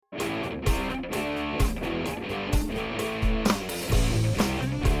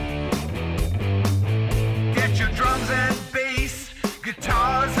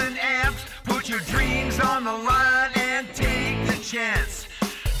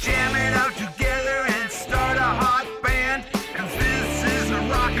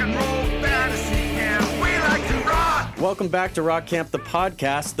welcome back to Rock Camp, the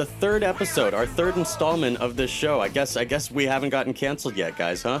podcast, the third episode, our third installment of this show. I guess we haven't gotten canceled yet,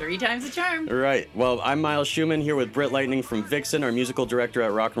 guys, huh? 3 times the charm. Right. Well, I'm Miles Schumann here with Britt Lightning from Vixen, our musical director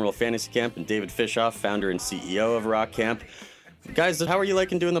at Rock and Roll Fantasy Camp, and David Fishoff, founder and CEO of Rock Camp. Guys, how are you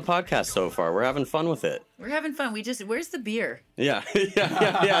liking doing the podcast so far? We're having fun with it. We're having fun. Where's the beer? Yeah,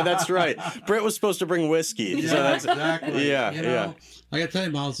 that's right. Britt was supposed to bring whiskey. Yeah, so that's, exactly. Yeah. I gotta tell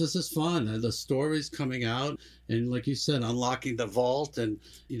you, Miles, this is fun. The stories coming out, and like you said, unlocking the vault, and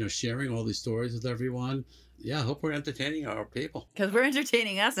sharing all these stories with everyone. Yeah, I hope we're entertaining our people. Because we're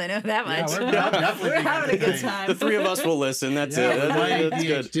entertaining us, I know that much. Yeah, we're definitely we're having a good time. The three of us will listen. That's it. That's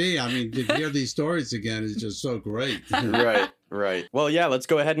good. PhD, I mean, to hear these stories again is just so great. Right. Well, yeah, let's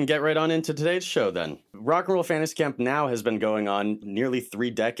go ahead and get right on into today's show then. Rock and Roll Fantasy Camp now has been going on nearly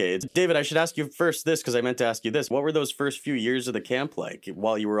 3 decades. David, I should ask you first this because I meant to ask you this. What were those first few years of the camp like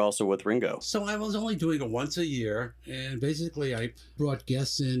while you were also with Ringo? So I was only doing it once a year, and basically I brought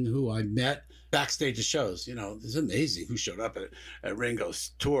guests in who I met backstage of shows. It's amazing who showed up at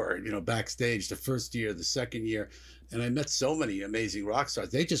Ringo's tour, backstage the first year, the second year. And I met so many amazing rock stars.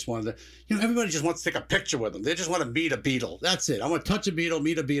 They just wanted to, everybody just wants to take a picture with them. They just want to meet a Beatle. That's it. I want to touch a Beatle,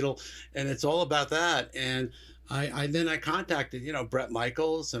 meet a Beatle. And it's all about that. And I contacted, Bret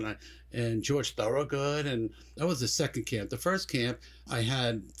Michaels and George Thorogood. And that was the second camp. The first camp I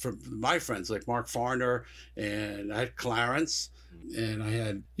had from my friends like Mark Farner, and I had Clarence, and I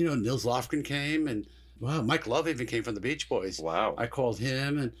had, Nils Lofgren came, and wow, Mike Love even came from the Beach Boys. Wow. I called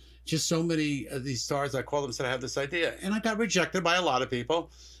him, and just so many of these stars, I called them and said, I have this idea. And I got rejected by a lot of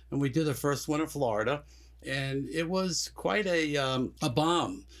people. And we did the first one in Florida. And it was quite a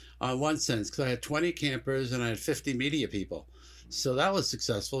bomb in one sense, because I had 20 campers and I had 50 media people. So that was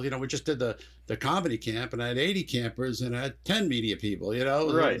successful. We just did the comedy camp, and I had 80 campers and I had 10 media people,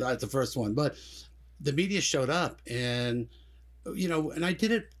 Right. That's the first one. But the media showed up, and and I did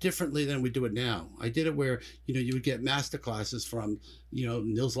it differently than we do it now. I did it where, you would get master classes from,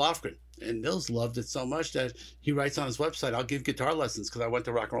 Nils Lofgren. And Nils loved it so much that he writes on his website, I'll give guitar lessons, because I went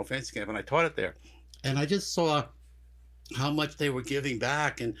to Rock and Roll Fantasy Camp and I taught it there. And I just saw how much they were giving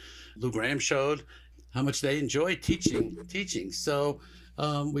back. And Lou Gramm showed how much they enjoyed teaching. So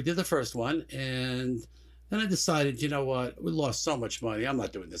we did the first one. And then I decided, we lost so much money. I'm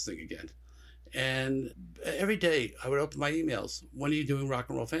not doing this thing again. And every day I would open my emails. When are you doing Rock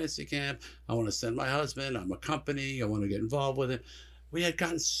and Roll Fantasy Camp? I want to send my husband. I'm a company. I want to get involved with it. We had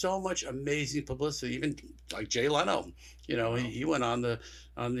gotten so much amazing publicity, even like Jay Leno. He went on the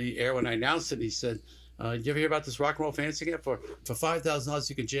air when I announced it. And he said, "You ever hear about this Rock and Roll Fantasy Camp? For $5,000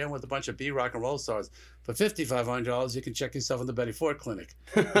 you can jam with a bunch of B rock and roll stars. For $5,500 you can check yourself in the Betty Ford Clinic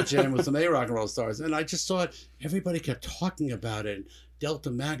and jam with some A rock and roll stars." And I just saw it. Everybody kept talking about it.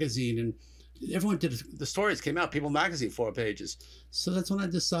 Delta Magazine and everyone did. The stories came out. People Magazine 4 pages. So that's when I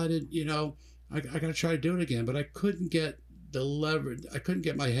decided, I got to try to do it again. But I couldn't get the leverage. I couldn't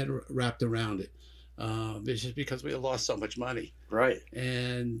get my head wrapped around it. It's just because we had lost so much money. Right.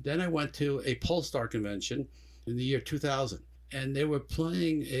 And then I went to a Polestar convention in the year 2000. And they were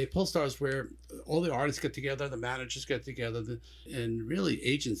playing a Polestars where all the artists get together, the managers get together, and really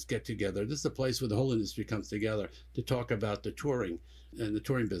agents get together. This is a place where the whole industry comes together to talk about the touring and the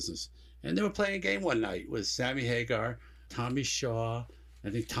touring business. And they were playing a game one night with Sammy Hagar, Tommy Shaw, I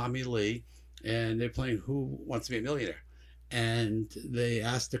think Tommy Lee, and they're playing Who Wants to Be a Millionaire. And they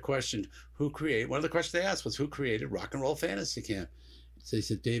asked the question, one of the questions they asked was, who created Rock and Roll Fantasy Camp? So they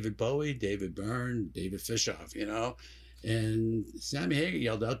said David Bowie, David Byrne, David Fishoff, And Sammy Hagar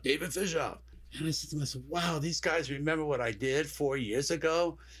yelled out, David Fishoff. And I said to myself, wow, these guys remember what I did 4 years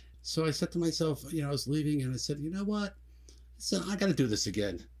ago. So I said to myself, I was leaving, and I said, you know what? I got to do this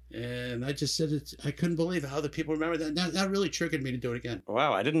again. And I just said it. I couldn't believe how the people remember that. That really triggered me to do it again.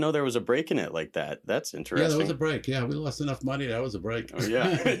 Wow, I didn't know there was a break in it like that. That's interesting. Yeah, there was a break. Yeah, we lost enough money. That was a break. Oh, yeah.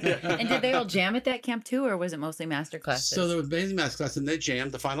 And did they all jam at that camp too, or was it mostly master classes? So there was amazing master classes, and they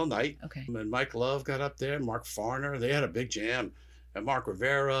jammed the final night. Okay. And Mike Love got up there, Mark Farner. They had a big jam. And Mark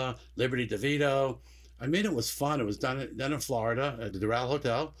Rivera, Liberty DeVito. I mean, it was fun. It was done in Florida at the Doral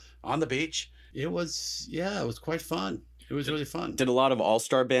Hotel on the beach. It was quite fun. It was really fun. Did a lot of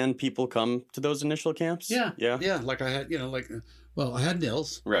all-star band people come to those initial camps? Yeah. Yeah. Like I had, I had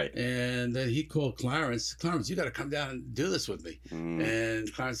Nils. Right. And then he called Clarence. Clarence, you got to come down and do this with me.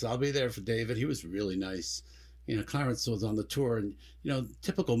 And Clarence said, I'll be there for David. He was really nice. Clarence was on the tour, and,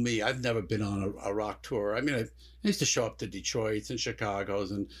 typical me, I've never been on a rock tour. I mean, I used to show up to Detroit's and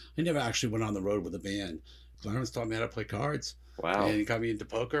Chicago's, and I never actually went on the road with a band. Clarence taught me how to play cards. Wow. And he got me into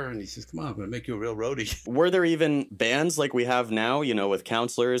poker, and he says, "Come on, I'm going to make you a real roadie." Were there even bands like we have now, with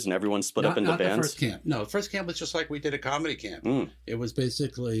counselors and everyone split up into not bands? The first camp. No, the first camp was just like we did a comedy camp. It was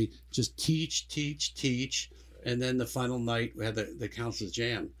basically just teach, and then the final night we had the counselors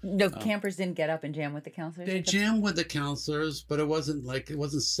jam. No, campers didn't get up and jam with the counselors? They jammed with the counselors, but it wasn't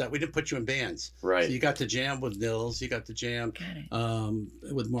set. We didn't put you in bands. Right. So you got to jam with Nils, you got to jam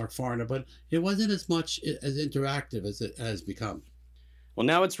with Mark Farner, but it wasn't as much as interactive as it has become. Well,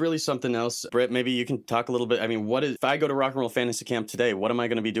 now it's really something else. Britt, maybe you can talk a little bit. I mean, if I go to Rock and Roll Fantasy Camp today, what am I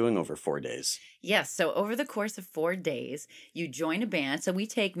going to be doing over 4 days? Yes. So over the course of 4 days, you join a band. So we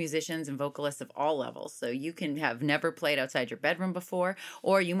take musicians and vocalists of all levels. So you can have never played outside your bedroom before,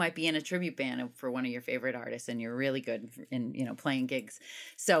 or you might be in a tribute band for one of your favorite artists and you're really good in, playing gigs.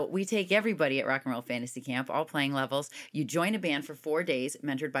 So we take everybody at Rock and Roll Fantasy Camp, all playing levels. You join a band for 4 days,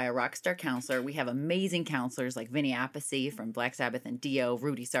 mentored by a rock star counselor. We have amazing counselors like Vinny Appice from Black Sabbath and Dio,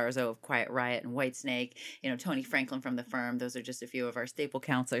 Rudy Sarzo of Quiet Riot and Whitesnake, Tony Franklin from The Firm. Those are just a few of our staple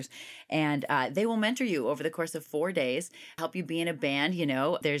counselors. And they will mentor you over the course of 4 days, help you be in a band.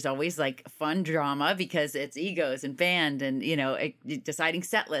 There's always like fun drama because it's egos and band and, deciding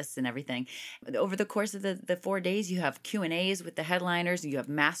set lists and everything. Over the course of the 4 days, you have Q&As with the headliners. You have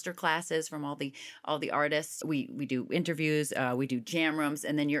master classes from all the artists. We do interviews, we do jam rooms,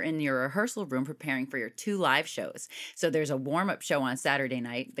 and then you're in your rehearsal room preparing for your 2 live shows. So there's a warm-up show on Saturday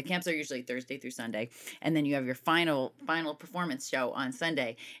night. The camps are usually Thursday through Sunday. And then you have your final performance show on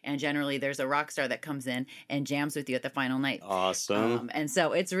Sunday. And generally there's a rock star that comes in and jams with you at the final night. Awesome. And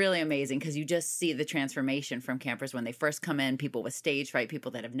so it's really amazing because you just see the transformation from campers when they first come in, people with stage fright,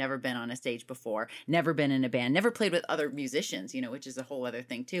 people that have never been on a stage before, never been in a band, never played with other musicians, which is a whole other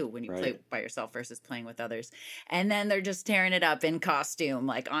thing too when you play by yourself versus playing with others. And then they're just tearing it up in costume,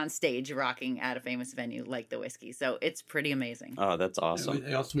 like on stage, rocking at a famous venue like the Whiskey. So it's pretty amazing. Oh, that's awesome.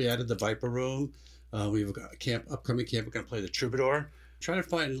 We added the Viper Room. We have a upcoming camp. We're going to play the Troubadour. Trying to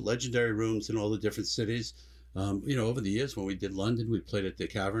find legendary rooms in all the different cities. Over the years when we did London, we played at the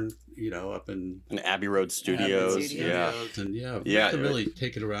Cavern, up in Abbey Road Studios. Yeah. And we have to really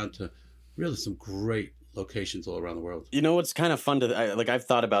take it around to really some great locations all around the world. What's kind of fun I've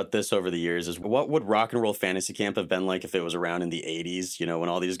thought about this over the years is what would Rock and Roll Fantasy Camp have been like if it was around in the 80s, when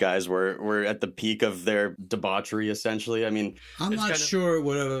all these guys were at the peak of their debauchery, essentially. I mean, I'm not sure it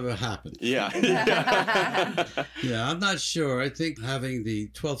would have ever happened. Yeah. Yeah, I'm not sure. I think having the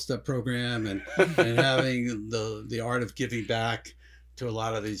 12-step program and having the art of giving back to a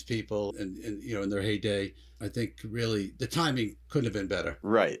lot of these people and in their heyday, I think really the timing couldn't have been better.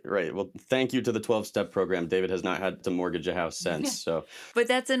 Right. Well, thank you to the 12-step program. David has not had to mortgage a house since. So, but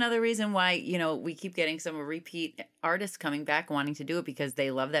that's another reason why, we keep getting some repeat artists coming back wanting to do it because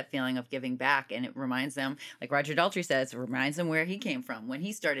they love that feeling of giving back. And it reminds them, like Roger Daltrey says, it reminds them where he came from when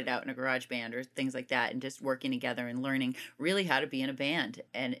he started out in a garage band or things like that and just working together and learning really how to be in a band.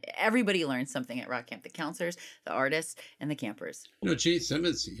 And everybody learns something at Rock Camp, the counselors, the artists, and the campers. Gene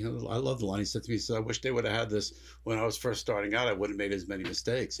Simmons, I love the line he said to me. He said, I wish they would have had this when I was first starting out. I wouldn't have made as many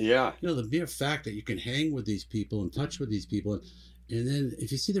mistakes. Yeah. The mere fact that you can hang with these people and touch with these people, and then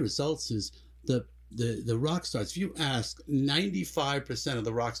if you see the results is the rock stars. If you ask 95% of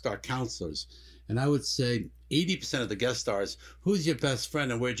the rock star counselors, and I would say 80% of the guest stars, who's your best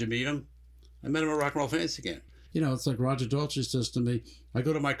friend and where'd you meet him? I met him at Rock and Roll Fantasy Camp. It's like Roger Daltrey says to me, I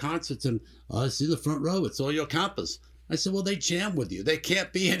go to my concerts and I see the front row. It's all your campers. I said, well, they jam with you. They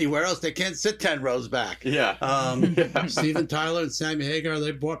can't be anywhere else. They can't sit 10 rows back. Yeah. Steven Tyler and Sammy Hagar,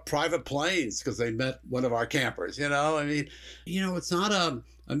 they bought private planes because they met one of our campers. I mean, it's not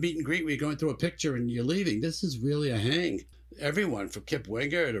a meet and greet where you're going through a picture and you're leaving. This is really a hang. Everyone from Kip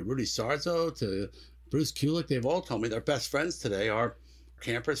Winger to Rudy Sarzo to Bruce Kulick, they've all told me their best friends today are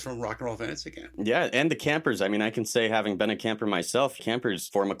campers from Rock and Roll Fantasy Camp. Yeah, and the campers. I mean, I can say, having been a camper myself, campers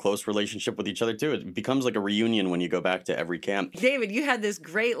form a close relationship with each other too. It becomes like a reunion when you go back to every camp. David, you had this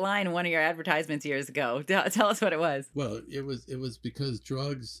great line in one of your advertisements years ago. Tell us what it was. Well, it was because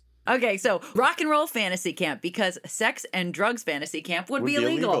drugs. Okay, so Rock and Roll Fantasy Camp, because sex and drugs fantasy camp would be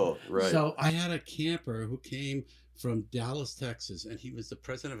illegal. Right. So I had a camper who came from Dallas, Texas, and he was the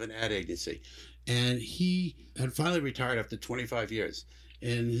president of an ad agency. And he had finally retired after 25 years.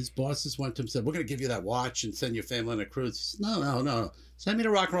 And his bosses went to him and said, we're going to give you that watch and send your family on a cruise. He said, no. Send me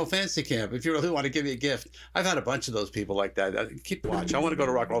to Rock and Roll Fantasy Camp if you really want to give me a gift. I've had a bunch of those people like that. Keep watch. I want to go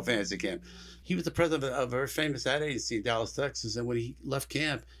to Rock and Roll Fantasy Camp. He was the president of a very famous ad agency in Dallas, Texas. And when he left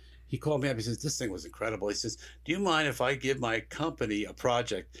camp, he called me up. He says, this thing was incredible. He says, do you mind if I give my company a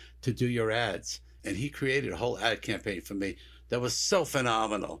project to do your ads? And he created a whole ad campaign for me that was so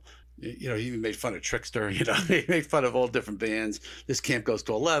phenomenal. You know, he even made fun of Trickster. You know, he made fun of all different bands. This camp goes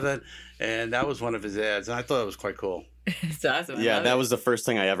to 11, and that was one of his ads. And I thought it was quite cool. It's awesome. I Yeah, love that it. was the first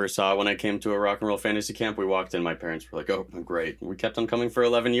thing I ever saw when I came to a rock and roll fantasy camp. We walked in, my parents were like, "Oh, great." We kept on coming for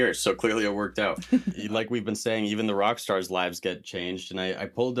 11 years, so clearly it worked out. Like we've been saying, even the rock stars' lives get changed. And I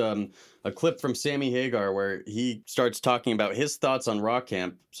pulled a clip from Sammy Hagar where he starts talking about his thoughts on rock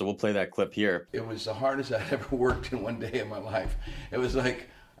camp. So we'll play that clip here. It was the hardest I'd ever worked in one day in my life. It was like,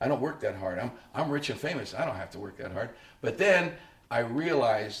 I don't work that hard. I'm rich and famous. I don't have to work that hard. But then I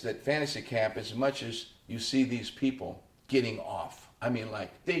realized that fantasy camp, as much as you see these people getting off, I mean,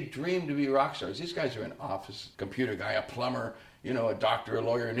 like, they dream to be rock stars. These guys are an office computer guy, a plumber, you know, a doctor, a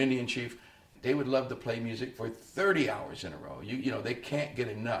lawyer, an Indian chief. They would love to play music for 30 hours in a row. You know, they can't get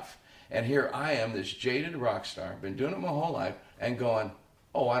enough. And here I am, this jaded rock star, been doing it my whole life, and going,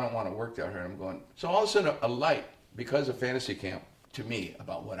 oh, I don't want to work that hard. I'm going, so all of a sudden a light, because of fantasy camp, to me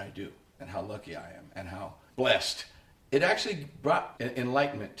about what I do and how lucky I am and how blessed. It actually brought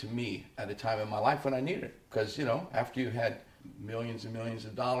enlightenment to me at a time in my life when I needed it. Because, you know, after you had millions and millions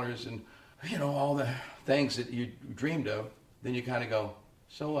of dollars and, you know, all the things that you dreamed of, then you kind of go,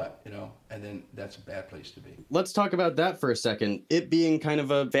 so what, you know? And then that's a bad place to be. Let's talk about that for a second. It being kind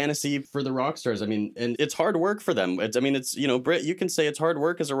of a fantasy for the rock stars. I mean, and it's hard work for them. It's, you know, Britt, you can say it's hard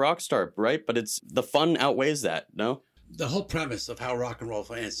work as a rock star, right? But it's the fun outweighs that, no? The whole premise of how Rock and Roll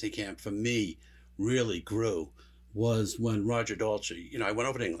Fantasy Camp for me really grew was when Roger Daltrey, you know, I went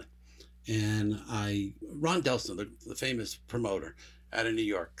over to England and Ron Delson, the famous promoter out of New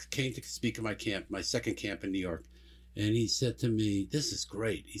York, came to speak at my camp, my second camp in New York. And he said to me, this is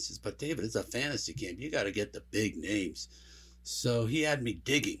great. He says, but David, it's a fantasy camp. You got to get the big names. So he had me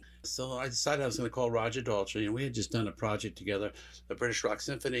digging. So I decided I was going to call Roger Daltrey, and we had just done a project together, the British Rock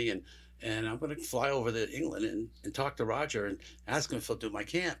Symphony, and I'm going to fly over to England and talk to Roger and ask him if he'll do my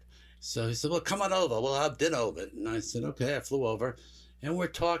camp. So he said, well, come on over. We'll have dinner over. And I said, okay. I flew over, and we're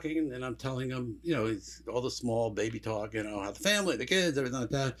talking, and I'm telling him, you know, all the small baby talk, you know, how the family, the kids, everything like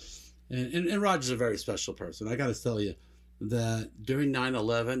that. And Roger's a very special person. I got to tell you that during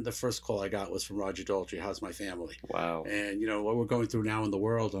 9/11, the first call I got was from Roger Daltrey, how's my family? Wow. And, you know, what we're going through now in the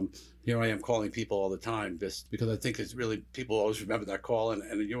world, here I am calling people all the time just because I think it's really, people always remember that call,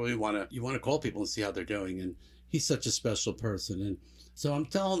 and you really want to call people and see how they're doing. And he's such a special person. And so I'm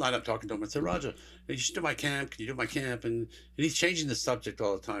talking to him. I said, Roger, you should do my camp. Can you do my camp? And he's changing the subject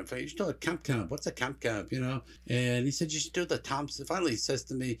all the time. You should do a camp. What's a camp? You know? And he said, you should do the Thompson. Finally, he says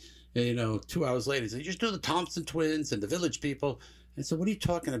to me, you know, 2 hours later, he said, you should do the Thompson twins and the Village People. And so, what are you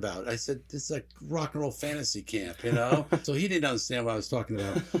talking about? I said, this is a rock and roll fantasy camp, you know? So he didn't understand what I was talking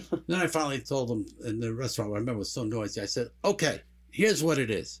about. Then I finally told him in the restaurant, I remember it was so noisy, I said, okay, here's what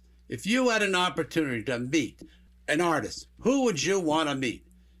it is. If you had an opportunity to meet an artist, who would you want to meet?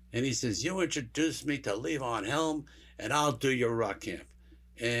 And he says, you introduce me to Levon Helm, and I'll do your rock camp.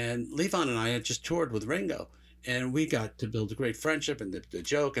 And Levon and I had just toured with Ringo. And we got to build a great friendship and the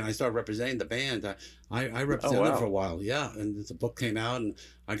joke. And I started representing the band. I represented them for a while. Yeah. And the book came out and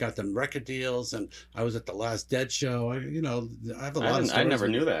I got them record deals. And I was at the Last Dead show. I have a lot of stories. I never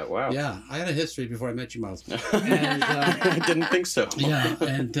knew that. Wow. Yeah. I had a history before I met you, Miles. And, I didn't think so. Yeah.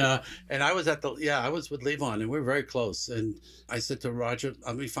 And I was I was with Levon and we were very close. And I said to Roger,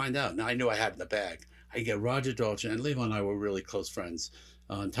 let me find out. Now I knew I had it in the bag. I get Roger Daltrey, and Levon and I were really close friends.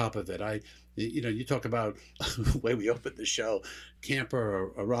 On top of it, you talk about the way we opened the show,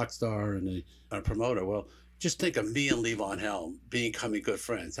 camper, a rock star, and a promoter. Well, just think of me and Levon Helm becoming good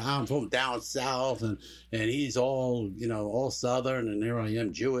friends. I'm from down south, and he's all Southern, and here I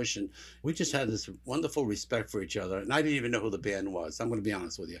am Jewish, and we just had this wonderful respect for each other. And I didn't even know who the band was. I'm going to be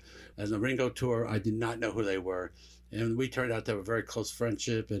honest with you. As the Ringo tour, I did not know who they were. And we turned out to have a very close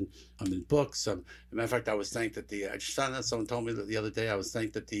friendship, and I'm in books. As a matter of fact, I was thanked that I just found out, someone told me that the other day, I was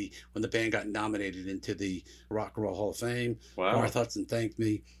thanked that when the band got nominated into the Rock and Roll Hall of Fame, wow. Garth Hudson thanked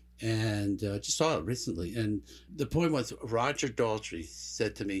me, and just saw it recently. And the point was, Roger Daltrey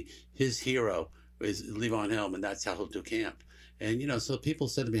said to me, his hero is Levon Helm, and that's how he'll do camp. And, so people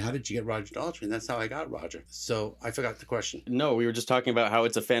said to me, how did you get Roger Daltrey? And that's how I got Roger. So I forgot the question. No, we were just talking about how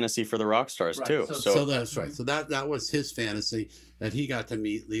it's a fantasy for the rock stars, right. too. So that's right. So that was his fantasy, that he got to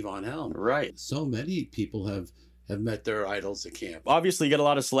meet Levon Helm. Right. So many people have met their idols at camp. Obviously, you get a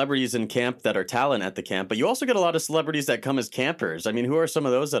lot of celebrities in camp that are talent at the camp, but you also get a lot of celebrities that come as campers. I mean, who are some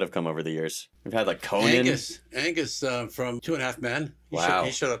of those that have come over the years? We've had like Conan. Angus from 2.5 Men. Wow.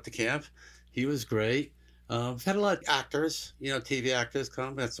 He showed up to camp. He was great. We've had a lot of actors, TV actors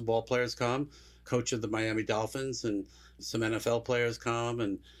come, had some ball players come, coach of the Miami Dolphins, and some NFL players come.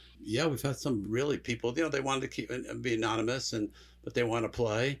 And yeah, we've had some really people, they wanted to be anonymous, but they want to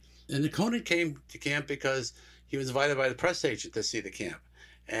play. And then Conan came to camp because he was invited by the press agent to see the camp.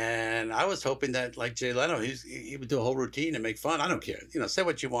 And I was hoping that, like Jay Leno, he would do a whole routine and make fun. I don't care. Say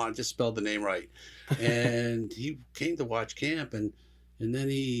what you want, just spell the name right. And he came to watch camp, and then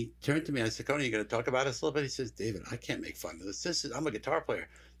he turned to me. I said, Conan, you going to talk about us a little bit? He says, David, I can't make fun of this. I'm a guitar player.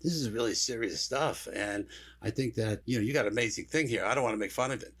 This is really serious stuff. And I think that, you got an amazing thing here. I don't want to make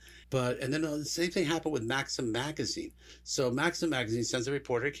fun of it. And then the same thing happened with Maxim Magazine. So Maxim Magazine sends a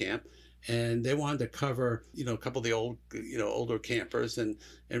reporter to camp, and they wanted to cover, a couple of the older campers and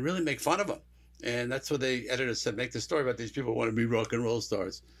really make fun of them. And that's what the editor said, make the story about these people who want to be rock and roll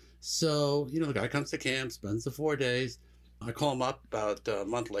stars. So, the guy comes to camp, spends the 4 days. I call him up about a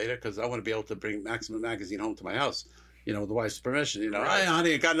month later because I want to be able to bring Maximum Magazine home to my house, with the wife's permission. Hey,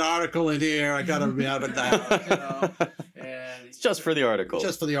 honey, I got an article in here. I got to be out of the house, And it's just for the article.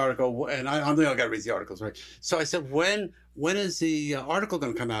 Just for the article. And I'm the only guy to read the articles, right? So I said, when is the article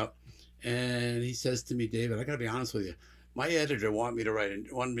going to come out? And he says to me, David, I got to be honest with you. My editor wanted me to write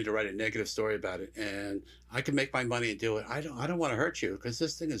a negative story about it, and I can make my money and do it. I don't want to hurt you because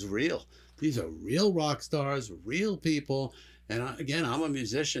this thing is real. These are real rock stars, real people. And I'm a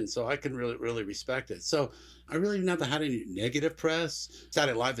musician, so I can really, really respect it. So I really never had any negative press.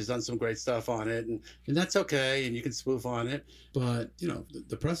 Saturday Night Live has done some great stuff on it, and that's okay, and you can spoof on it. But,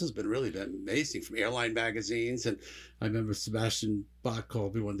 the press has been amazing from airline magazines. And I remember Sebastian Bach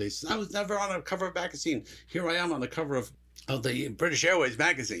called me one day. He said, I was never on a cover of a magazine. Here I am on the cover of the British Airways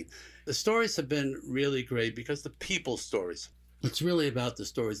magazine. The stories have been really great because the people's stories. It's really about the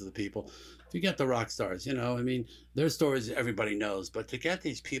stories of the people. You get the rock stars, their stories everybody knows, but to get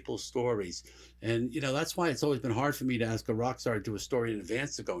these people's stories, and, that's why it's always been hard for me to ask a rock star to do a story in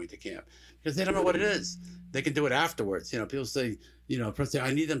advance of going to camp, because they don't know what it is. They can do it afterwards. People say, press say,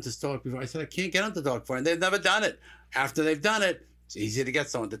 I need them to talk before. I said, I can't get them to talk before, and they've never done it. After they've done it, it's easy to get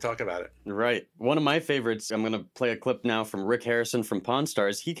someone to talk about it. Right. One of my favorites, I'm going to play a clip now from Rick Harrison from Pawn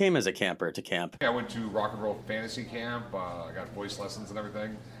Stars. He came as a camper to camp. I went to Rock and Roll Fantasy Camp. I got voice lessons and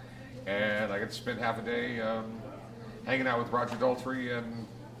everything. And I got to spend half a day hanging out with Roger Daltrey and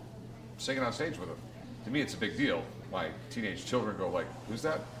singing on stage with him. To me, it's a big deal. My teenage children go like, who's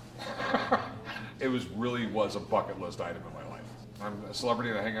that? It was a bucket list item in my life. I'm a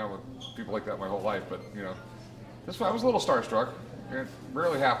celebrity and I hang out with people like that my whole life, but, I was a little starstruck. It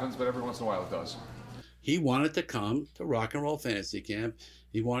rarely happens, but every once in a while it does. He wanted to come to Rock and Roll Fantasy Camp.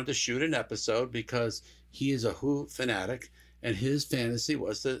 He wanted to shoot an episode because he is a Who fanatic, and his fantasy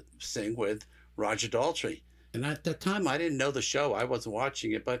was to sing with Roger Daltrey. And at that time, I didn't know the show. I wasn't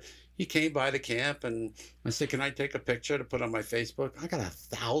watching it, but he came by the camp, and I said, can I take a picture to put on my Facebook? I got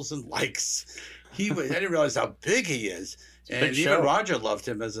 1,000 likes. I didn't realize how big he is. And even Roger loved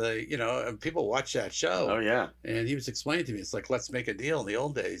him as and people watch that show. Oh, yeah. And he was explaining to me, it's like, let's make a deal in the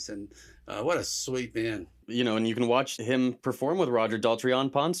old days. And what a sweet man. And you can watch him perform with Roger Daltrey on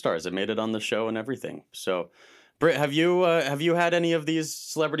Pawn Stars. It made it on the show and everything. So, Britt, have you had any of these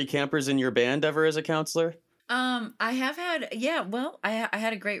celebrity campers in your band ever as a counselor? I have had, I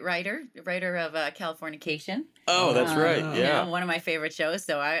had a great writer of Californication. Oh, that's right. Yeah. One of my favorite shows.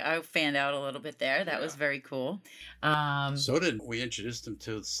 So I fanned out a little bit there. That was very cool. So did we introduced him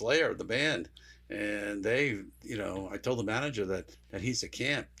to Slayer, the band. And they, I told the manager that he's a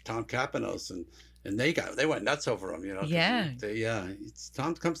camp, Tom Kapanos, and they went nuts over him, Yeah.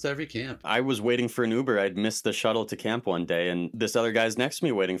 Tom comes to every camp. I was waiting for an Uber. I'd missed the shuttle to camp one day, and this other guy's next to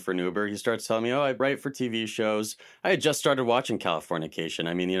me waiting for an Uber. He starts telling me, I write for TV shows. I had just started watching Californication.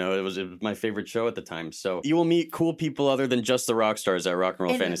 It was my favorite show at the time. So you will meet cool people other than just the rock stars at Rock and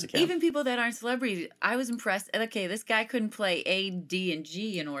Roll Fantasy Camp. Even people that aren't celebrities. I was impressed. Okay, this guy couldn't play A, D, and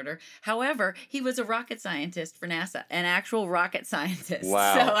G in order. However, he was a rocket scientist for NASA, an actual rocket scientist.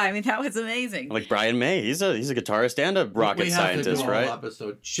 Wow. So, that was amazing. Like Brian May, he's a guitarist and a rocket scientist, right? We have to do an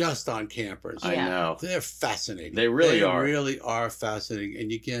episode just on campers. I know. They're fascinating. They really are. They really are fascinating.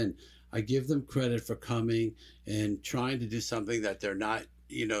 And again, I give them credit for coming and trying to do something that they're not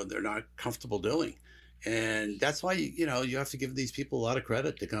comfortable doing. And that's why, you have to give these people a lot of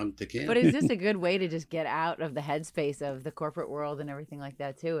credit to come to camp. But is this a good way to just get out of the headspace of the corporate world and everything like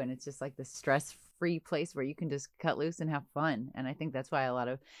that too? And it's just like the stress-free place where you can just cut loose and have fun. And I think that's why a lot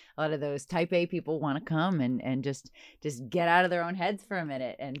of those type A people want to come and just get out of their own heads for a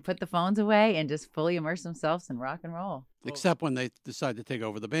minute and put the phones away and just fully immerse themselves in rock and roll. Except when they decide to take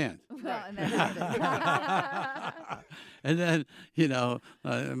over the band. Well, and that happens. And then,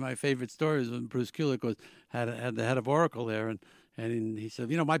 my favorite story is when Bruce Kulick had the head of Oracle there, and he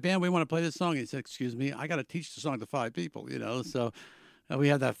said, my band, we want to play this song. He said, excuse me, I got to teach the song to 5 people, so We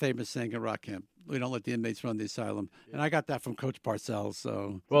have that famous saying at rock camp: we don't let the inmates run the asylum. And I got that from Coach Parcells.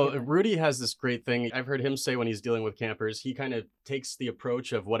 So, Well, Rudy has this great thing. I've heard him say when he's dealing with campers, he kind of takes the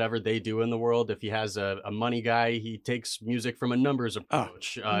approach of whatever they do in the world. If he has a money guy, he takes music from a numbers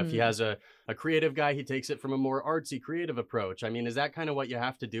approach. If he has a creative guy, he takes it from a more artsy, creative approach. I mean, is that kind of what you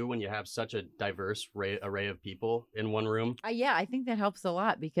have to do when you have such a diverse array of people in one room? Yeah, I think that helps a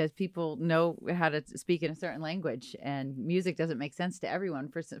lot because people know how to speak in a certain language, and music doesn't make sense to everyone.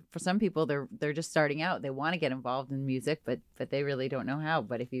 For some people, they're just starting out. They want to get involved in music, but they really don't know how.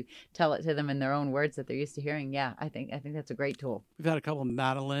 But if you tell it to them in their own words that they're used to hearing, yeah, I think that's a great tool. We've had a couple,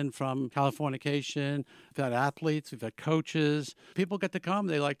 Madeline from Californication. We've had athletes. We've had coaches. People get to come.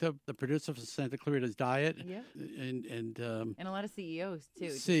 They like the producer for Santa Clarita's Diet. Yeah. And a lot of CEOs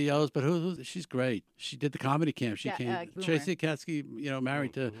too. CEOs, but she's great. She did the comedy camp. She came. Tracy Katsky,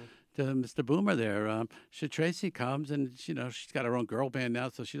 married to Mr. Boomer there. Tracy comes, and she's got her own girl band now,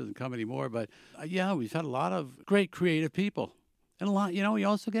 so she doesn't come anymore. But we've had a lot of great creative people. And a lot, we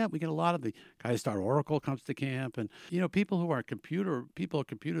get a lot of the guys Star Oracle comes to camp, and people who are computer,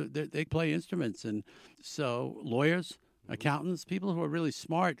 they play instruments, and so lawyers, accountants, people who are really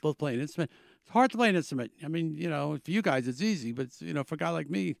smart, both play an instrument. It's hard to play an instrument. I mean, for you guys it's easy, but for a guy like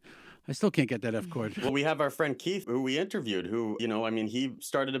me, I still can't get that F chord. Well, we have our friend Keith, who we interviewed, who, he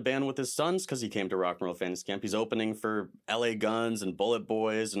started a band with his sons because he came to Rock and Roll Fantasy Camp. He's opening for LA Guns and Bullet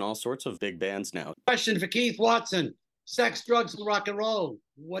Boys and all sorts of big bands now. Question for Keith Watson. Sex, drugs, and rock and roll.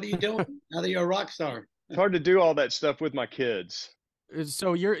 What are you doing now that you're a rock star? It's hard to do all that stuff with my kids.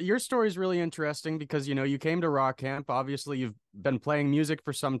 So your story is really interesting because, you came to Rock Camp. Obviously, you've been playing music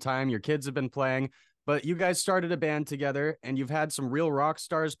for some time. Your kids have been playing. But you guys started a band together, and you've had some real rock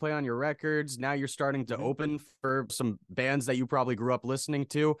stars play on your records. Now you're starting to open for some bands that you probably grew up listening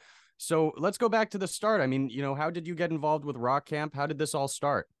to. So let's go back to the start. I mean, how did you get involved with Rock Camp? How did this all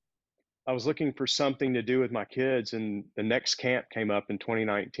start? I was looking for something to do with my kids, and the next camp came up in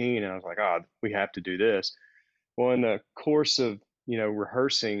 2019, and I was like, we have to do this. Well, in the course of,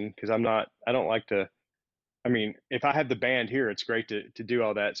 rehearsing, because I don't like to, if I have the band here, it's great to do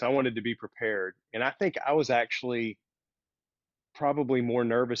all that. So I wanted to be prepared. And I think I was actually probably more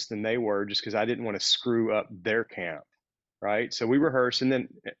nervous than they were just because I didn't want to screw up their camp. Right. So we rehearsed. And then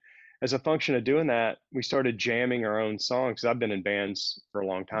as a function of doing that, we started jamming our own songs. I've been in bands for a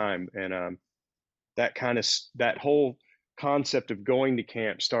long time. And that whole concept of going to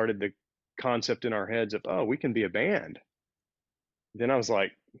camp started the concept in our heads of, we can be a band. Then I was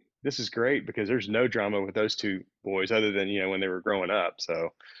like, this is great because there's no drama with those two boys other than, when they were growing up. So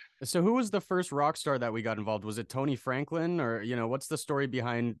who was the first rock star that we got involved? Was it Tony Franklin, or, what's the story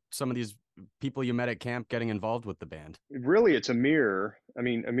behind some of these people you met at camp getting involved with the band? Really, it's Amir.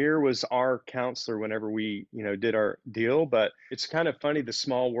 Amir was our counselor whenever we, did our deal, but it's kind of funny, the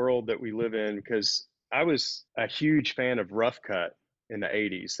small world that we live in, because I was a huge fan of Rough Cut in the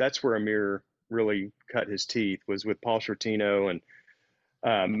 80s. That's where Amir really cut his teeth, was with Paul Shortino and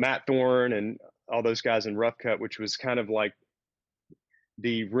Matt Thorne and all those guys in Rough Cut, which was kind of like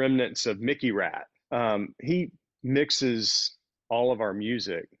the remnants of Mickey Rat. He mixes all of our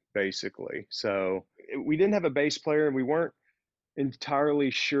music, basically. So we didn't have a bass player, and we weren't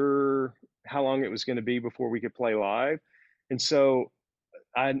entirely sure how long it was going to be before we could play live. And so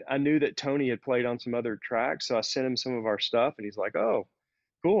I knew that Tony had played on some other tracks, so I sent him some of our stuff, and he's like, oh,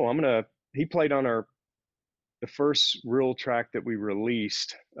 cool. He played on the first real track that we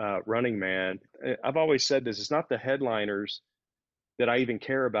released, Running Man. I've always said this, it's not the headliners that I even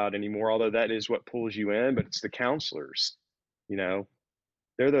care about anymore, although that is what pulls you in, but it's the counselors. They're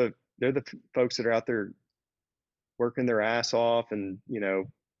the folks that are out there working their ass off and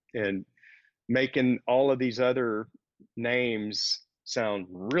making all of these other names sound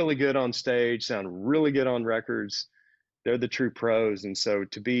really good on stage, sound really good on records. They're the true pros. And so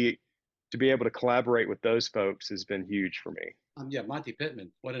to be able to collaborate with those folks has been huge for me. Monty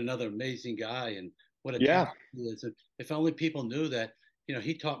Pittman, what another amazing guy, and what a talent he is. And if only people knew that,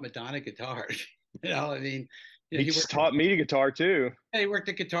 he taught Madonna guitar. He taught me guitar too. Yeah, he worked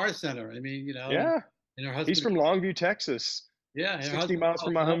at Guitar Center. And her husband, he's from Longview, Texas. Yeah, 60 miles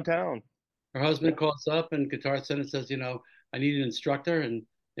from my hometown. Her husband calls up, and Guitar Center says, I need an instructor, and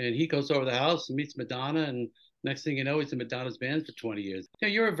he goes over the house and meets Madonna, and next thing you know, he's in Madonna's band for 20 years.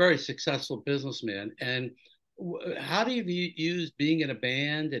 You're a very successful businessman, and how do you use being in a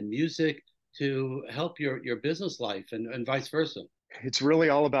band and music to help your business life and vice versa? It's really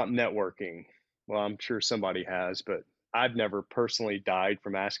all about networking. Well, I'm sure somebody has, but I've never personally died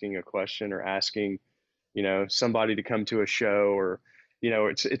from asking a question or asking, somebody to come to a show, or,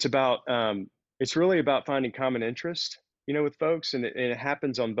 it's really about finding common interest with folks, and it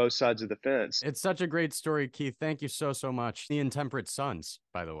happens on both sides of the fence. It's such a great story, Keith. Thank you so, so much. The Intemperate Sons,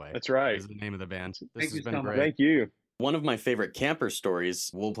 by the way, That's right. is the name of the band. This Thank has you been so much. great. Thank you. One of my favorite camper stories,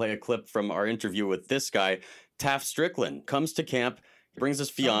 we'll play a clip from our interview with this guy. Taft Strickland comes to camp, brings his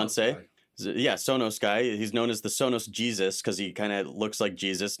fiance. Yeah, Sonos guy. He's known as the Sonos Jesus because he kind of looks like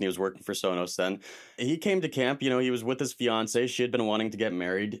Jesus, and he was working for Sonos then. He came to camp, he was with his fiance. She had been wanting to get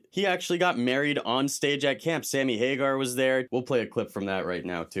married. He actually got married on stage at camp. Sammy Hagar was there. We'll play a clip from that right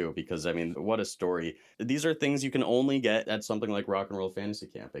now, too, because, what a story. These are things you can only get at something like Rock and Roll Fantasy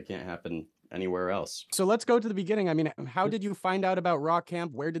Camp. It can't happen anywhere else. So let's go to the beginning. How did you find out about Rock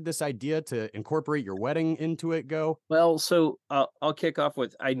Camp? Where did this idea to incorporate your wedding into it go? Well, so I'll kick off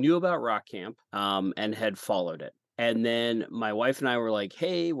with, I knew about Rock Camp and had followed it. And then my wife and I were like,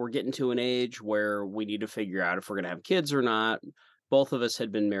 hey, we're getting to an age where we need to figure out if we're going to have kids or not. Both of us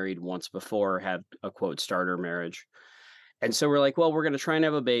had been married once before, had a quote starter marriage. And so we're like, well, we're going to try and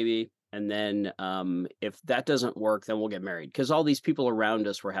have a baby. And then if that doesn't work, then we'll get married, because all these people around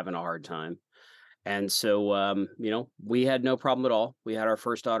us were having a hard time. And so, we had no problem at all. We had our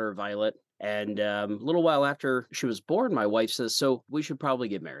first daughter, Violet. And a little while after she was born, my wife says, so we should probably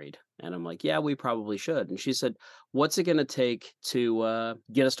get married. And I'm like, yeah, we probably should. And she said, what's it going to take to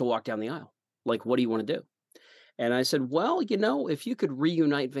get us to walk down the aisle? Like, what do you want to do? And I said, well, if you could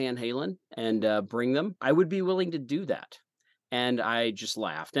reunite Van Halen and bring them, I would be willing to do that. And I just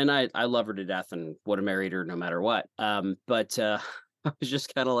laughed, and I love her to death and would have married her no matter what. But I was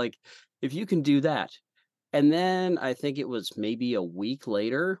just kind of like, if you can do that. And then I think it was maybe a week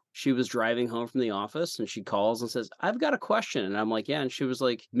later, she was driving home from the office and she calls and says, I've got a question. And I'm like, yeah. And she was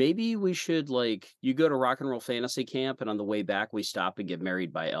like, maybe we should, you go to Rock and Roll Fantasy Camp, and on the way back, we stop and get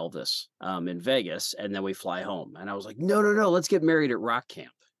married by Elvis in Vegas, and then we fly home. And I was like, no, let's get married at Rock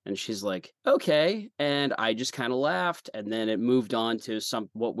Camp. And she's like, okay. And I just kind of laughed. And then it moved on to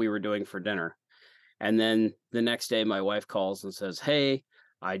what we were doing for dinner. And then the next day, my wife calls and says, hey,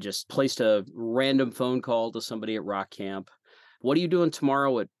 I just placed a random phone call to somebody at Rock Camp. What are you doing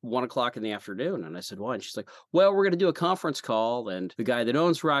tomorrow at 1:00 in the afternoon? And I said, why? And she's like, well, we're going to do a conference call, and the guy that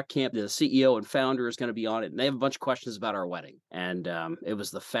owns Rock Camp, the CEO and founder, is going to be on it. And they have a bunch of questions about our wedding. And it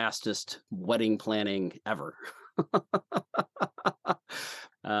was the fastest wedding planning ever.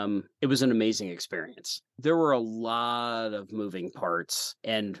 It was an amazing experience. There were a lot of moving parts,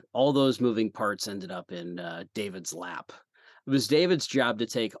 and all those moving parts ended up in David's lap. It was David's job to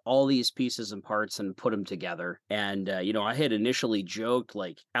take all these pieces and parts and put them together. And, I had initially joked,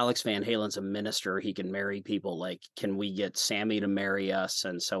 Alex Van Halen's a minister. He can marry people. Can we get Sammy to marry us?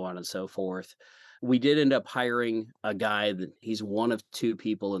 And so on and so forth. We did end up hiring a guy that he's one of two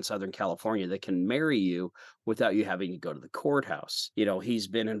people in Southern California that can marry you without you having to go to the courthouse. He's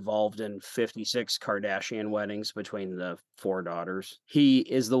been involved in 56 Kardashian weddings between the 4 daughters. He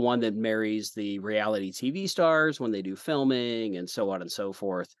is the one that marries the reality TV stars when they do filming and so on and so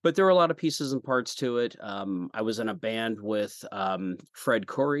forth. But there were a lot of pieces and parts to it. I was in a band with Fred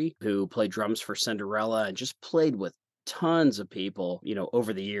Coury, who played drums for Cinderella and just played with tons of people,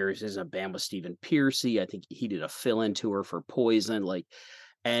 over the years. He's in a band with Stephen Pearcy. I think he did a fill-in tour for Poison.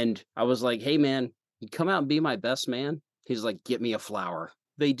 And I was like, hey man, you come out and be my best man. He's like, get me a flower.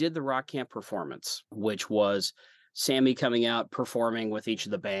 They did the Rock Camp performance, which was Sammy coming out performing with each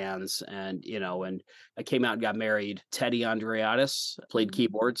of the bands. And I came out and got married. Teddy Andreadis played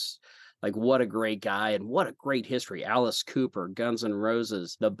keyboards. What a great guy, and what a great history. Alice Cooper, Guns N'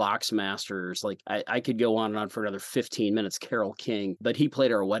 Roses, the Boxmasters. I could go on and on for another 15 minutes. Carole King, but he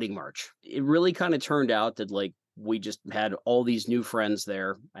played our wedding march. It really kind of turned out that we just had all these new friends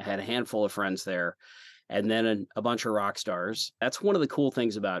there. I had a handful of friends there. And then a bunch of rock stars. That's one of the cool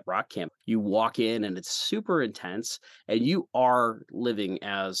things about Rock Camp. You walk in and it's super intense, and you are living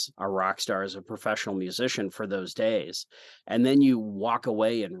as a rock star, as a professional musician for those days. And then you walk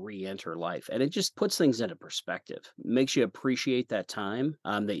away and re-enter life. And it just puts things into perspective. It makes you appreciate that time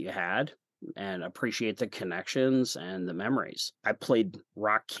that you had, and appreciate the connections and the memories. I played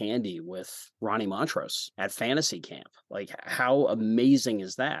Rock Candy with Ronnie Montrose at Fantasy Camp. How amazing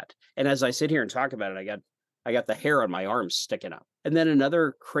is that? And as I sit here and talk about it, I got the hair on my arms sticking up. And then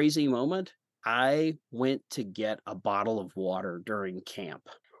another crazy moment, I went to get a bottle of water during camp.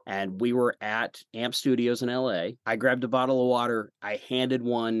 And we were at Amp Studios in LA. I grabbed a bottle of water. I handed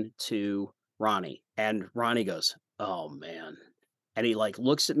one to Ronnie. And Ronnie goes, oh man. And he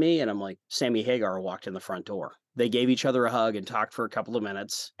looks at me, and I'm like, Sammy Hagar walked in the front door. They gave each other a hug and talked for a couple of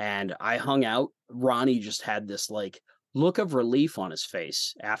minutes, and I hung out. Ronnie just had this look of relief on his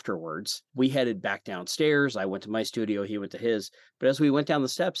face afterwards. We headed back downstairs. I went to my studio. He went to his. But as we went down the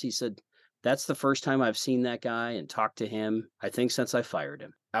steps, he said, That's the first time I've seen that guy and talked to him, I think, since I fired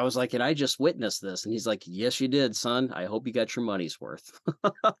him. I was like, and I just witnessed this. And he's like, yes, you did, son. I hope you got your money's worth.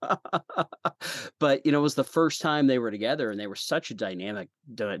 But, it was the first time they were together, and they were such a dynamic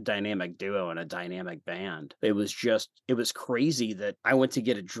duo and a dynamic band. It was crazy that I went to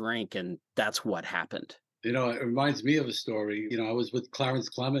get a drink and that's what happened. It reminds me of a story. I was with Clarence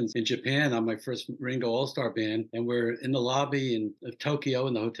Clemens in Japan on my first Ringo All-Star Band, and we're in the lobby of Tokyo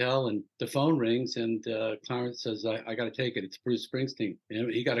in the hotel, and the phone rings, and Clarence says, I got to take it. It's Bruce Springsteen.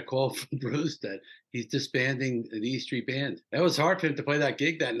 And he got a call from Bruce that he's disbanding the E Street Band. That was hard for him to play that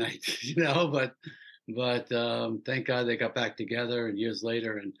gig that night, but thank God they got back together and years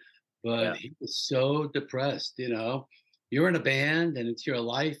later. But he was so depressed, You're in a band and it's your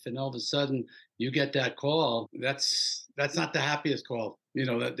life, and all of a sudden you get that call. That's not the happiest call,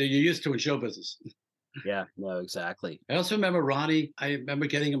 that you're used to in show business. Yeah, no, exactly. I also remember Ronnie. I remember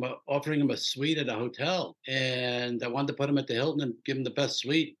offering him a suite at a hotel, and I wanted to put him at the Hilton and give him the best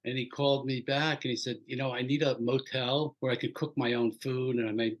suite. And he called me back and he said, I need a motel where I could cook my own food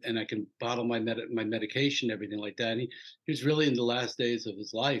and I can bottle my medication, everything like that. And he was really in the last days of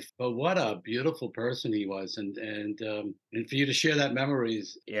his life. But what a beautiful person he was, and for you to share that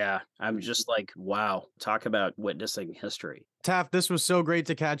memories. Yeah, I'm just like, wow, talk about witnessing history. Taft, this was so great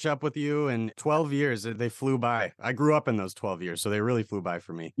to catch up with you. And 12 years, they flew by. I grew up in those 12 years, so they really flew by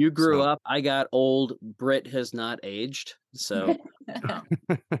for me. You grew up. I got old. Britt has not aged. So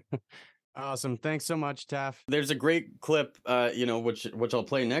awesome. Thanks so much, Taft. There's a great clip, which I'll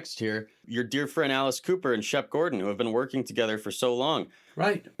play next here. Your dear friend Alice Cooper and Shep Gordon, who have been working together for so long.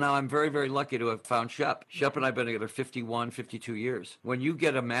 Right. Now, I'm very, very lucky to have found Shep. Shep and I have been together 52 years. When you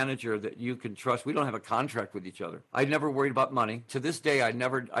get a manager that you can trust, we don't have a contract with each other. I never worried about money. To this day, I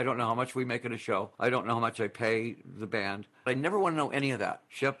don't know how much we make in a show. I don't know how much I pay the band. I never want to know any of that.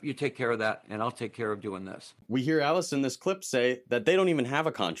 Shep, you take care of that, and I'll take care of doing this. We hear Alice in this clip say that they don't even have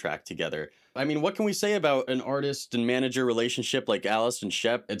a contract together. I mean, what can we say about an artist and manager relationship like Alice and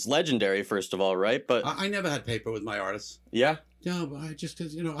Shep? It's legendary, first of all, right? But I never had paper with my artists. Yeah? No, but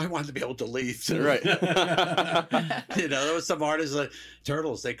because I wanted to be able to leave. Right. There was some artists like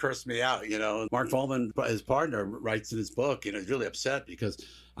Turtles, they cursed me out, Mark Volman, his partner, writes in his book, he's really upset because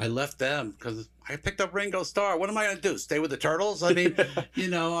I left them because I picked up Ringo Starr. What am I going to do? Stay with the Turtles? I mean,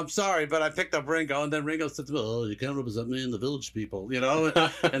 I'm sorry, but I picked up Ringo, and then Ringo said, well, you can't represent me and the Village People, and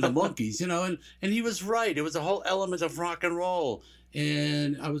the Monkees, and he was right. It was a whole element of rock and roll.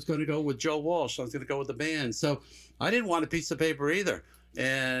 And I was going to go with Joe Walsh. I was going to go with the band. So I didn't want a piece of paper either.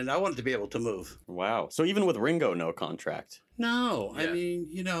 And I wanted to be able to move. Wow. So even with Ringo, no contract? No. Yeah. I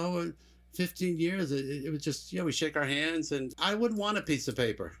mean, 15 years, it was just, we shake our hands. And I wouldn't want a piece of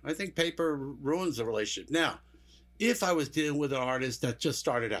paper. I think paper ruins a relationship. Now, if I was dealing with an artist that just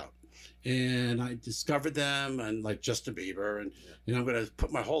started out, and I discovered them, and like Justin Bieber, and I'm going to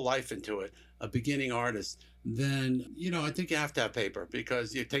put my whole life into it, a beginning artist, then, I think you have to have paper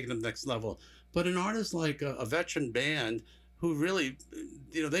because you're taking them to the next level. But an artist like a veteran band who really,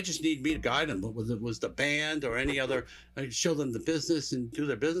 they just need me to guide them, whether it was the band or any other, show them the business and do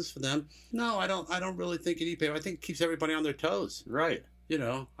their business for them. No, I don't really think you need paper. I think it keeps everybody on their toes. Right.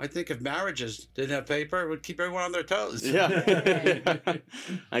 I think if marriages didn't have paper, it would keep everyone on their toes. Yeah.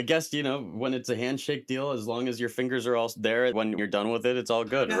 I guess, when it's a handshake deal, as long as your fingers are all there, when you're done with it, it's all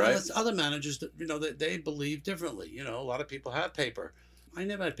good, right? There's other managers that, they believe differently. A lot of people have paper. I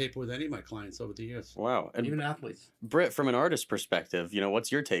never had paper with any of my clients over the years. Wow. And even athletes. Britt, from an artist perspective,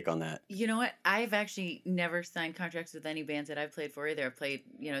 what's your take on that? You know what? I've actually never signed contracts with any bands that I've played for either. I've played,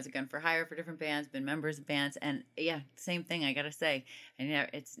 as a gun for hire for different bands, been members of bands. And yeah, same thing, I got to say.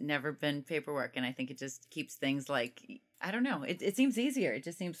 It's never been paperwork. And I think it just keeps things like, I don't know. It seems easier. It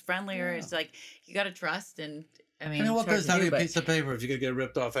just seems friendlier. Yeah. It's like, you got to trust and... I mean, what goes having a piece of paper if you're going to get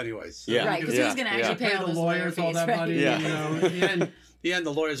ripped off anyways? Yeah. Right, because who's going to actually pay all the lawyers all that money? Yeah. In the end,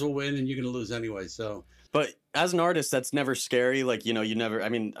 the lawyers will win and you're going to lose anyway, so... But as an artist, that's never scary. Like, you never,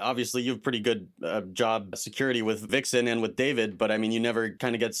 obviously you have pretty good job security with Vixen and with David, but you never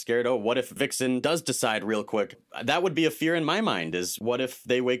kind of get scared. Oh, what if Vixen does decide real quick? That would be a fear in my mind, is what if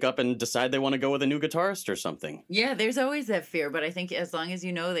they wake up and decide they want to go with a new guitarist or something? Yeah, there's always that fear, but I think as long as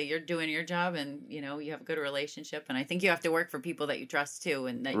you know that you're doing your job and, you have a good relationship, and I think you have to work for people that you trust too.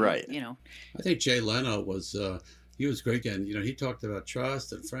 And that, right. I think Jay Leno was, he was great again. He talked about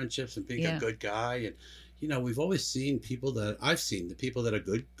trust and friendships and being a good guy. And, we've always seen the people that are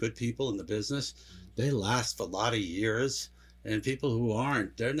good people in the business, they last for a lot of years, and people who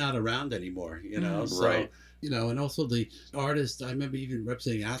aren't, they're not around anymore, so, right. And also the artists, I remember even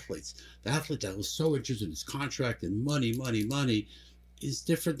representing athletes, the athlete that was so interested in his contract and money, is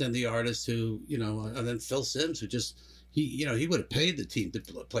different than the artist who, and then Phil Simms, who just, he would have paid the team to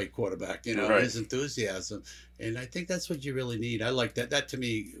play quarterback, Right. his enthusiasm. And I think that's what you really need. I like that. That to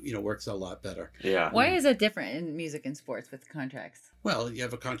me, works a lot better. Yeah. Why is it different in music and sports with contracts? Well, you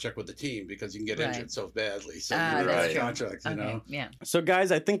have a contract with the team because you can get Right. injured so badly. So That's you have true. a contract, Okay, yeah. So,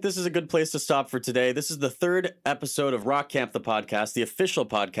 guys, I think this is a good place to stop for today. This is the 3rd episode of Rock Camp, the podcast, the official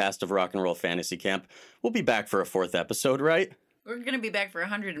podcast of Rock and Roll Fantasy Camp. We'll be back for a 4th episode, right? We're going to be back for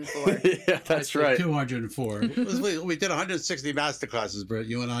 104. Yeah, that's right. 204. We did 160 masterclasses, Britt,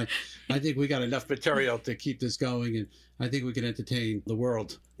 you and I. I think we got enough material to keep this going, and I think we can entertain the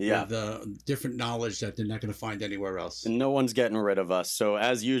world with different knowledge that they're not going to find anywhere else. And no one's getting rid of us. So,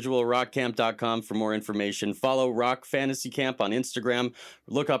 as usual, rockcamp.com for more information. Follow Rock Fantasy Camp on Instagram.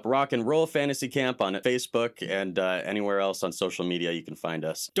 Look up Rock and Roll Fantasy Camp on Facebook, and anywhere else on social media you can find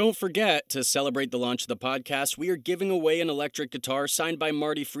us. Don't forget, to celebrate the launch of the podcast, we are giving away an electric guitar signed by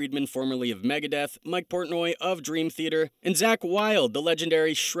Marty Friedman, formerly of Megadeth, Mike Portnoy of Dream Theater, and Zach Wilde, the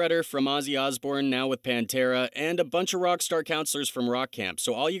legendary shredder from Ozzy Osbourne, now with Pantera, and a bunch of rock star counselors from Rock Camp.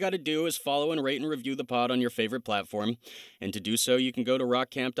 So all you got to do is follow and rate and review the pod on your favorite platform. And to do so, you can go to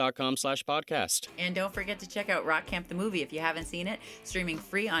rockcamp.com/podcast. And don't forget to check out Rock Camp the movie if you haven't seen it. Streaming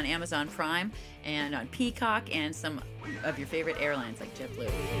free on Amazon Prime and on Peacock and some of your favorite airlines like JetBlue. We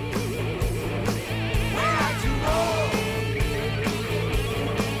like to roll.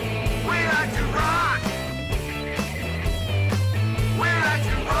 We like to rock. We like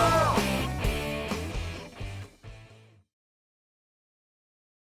to roll.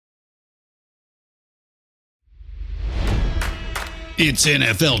 It's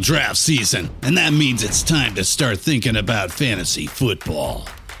NFL draft season, and that means it's time to start thinking about fantasy football.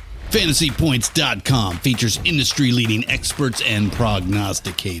 FantasyPoints.com features industry-leading experts and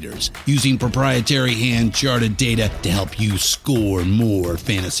prognosticators using proprietary hand-charted data to help you score more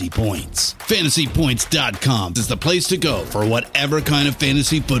fantasy points. FantasyPoints.com is the place to go for whatever kind of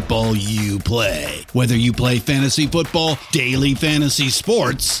fantasy football you play. Whether you play fantasy football, daily fantasy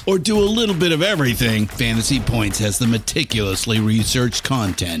sports, or do a little bit of everything, Fantasy Points has the meticulously researched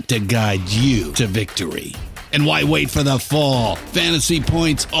content to guide you to victory. And why wait for the fall? Fantasy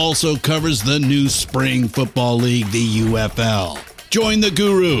Points also covers the new spring football league, the UFL. Join the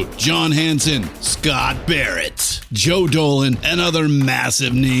guru, John Hansen, Scott Barrett, Joe Dolan, and other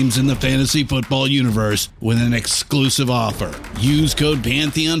massive names in the fantasy football universe with an exclusive offer. Use code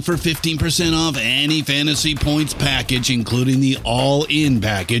Pantheon for 15% off any Fantasy Points package, including the all-in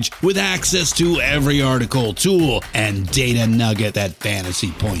package, with access to every article, tool, and data nugget that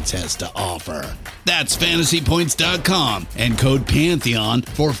Fantasy Points has to offer. That's FantasyPoints.com and code Pantheon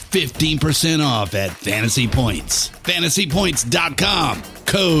for 15% off at Fantasy Points. FantasyPoints.com,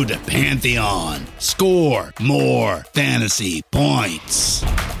 code Pantheon. Score more fantasy points.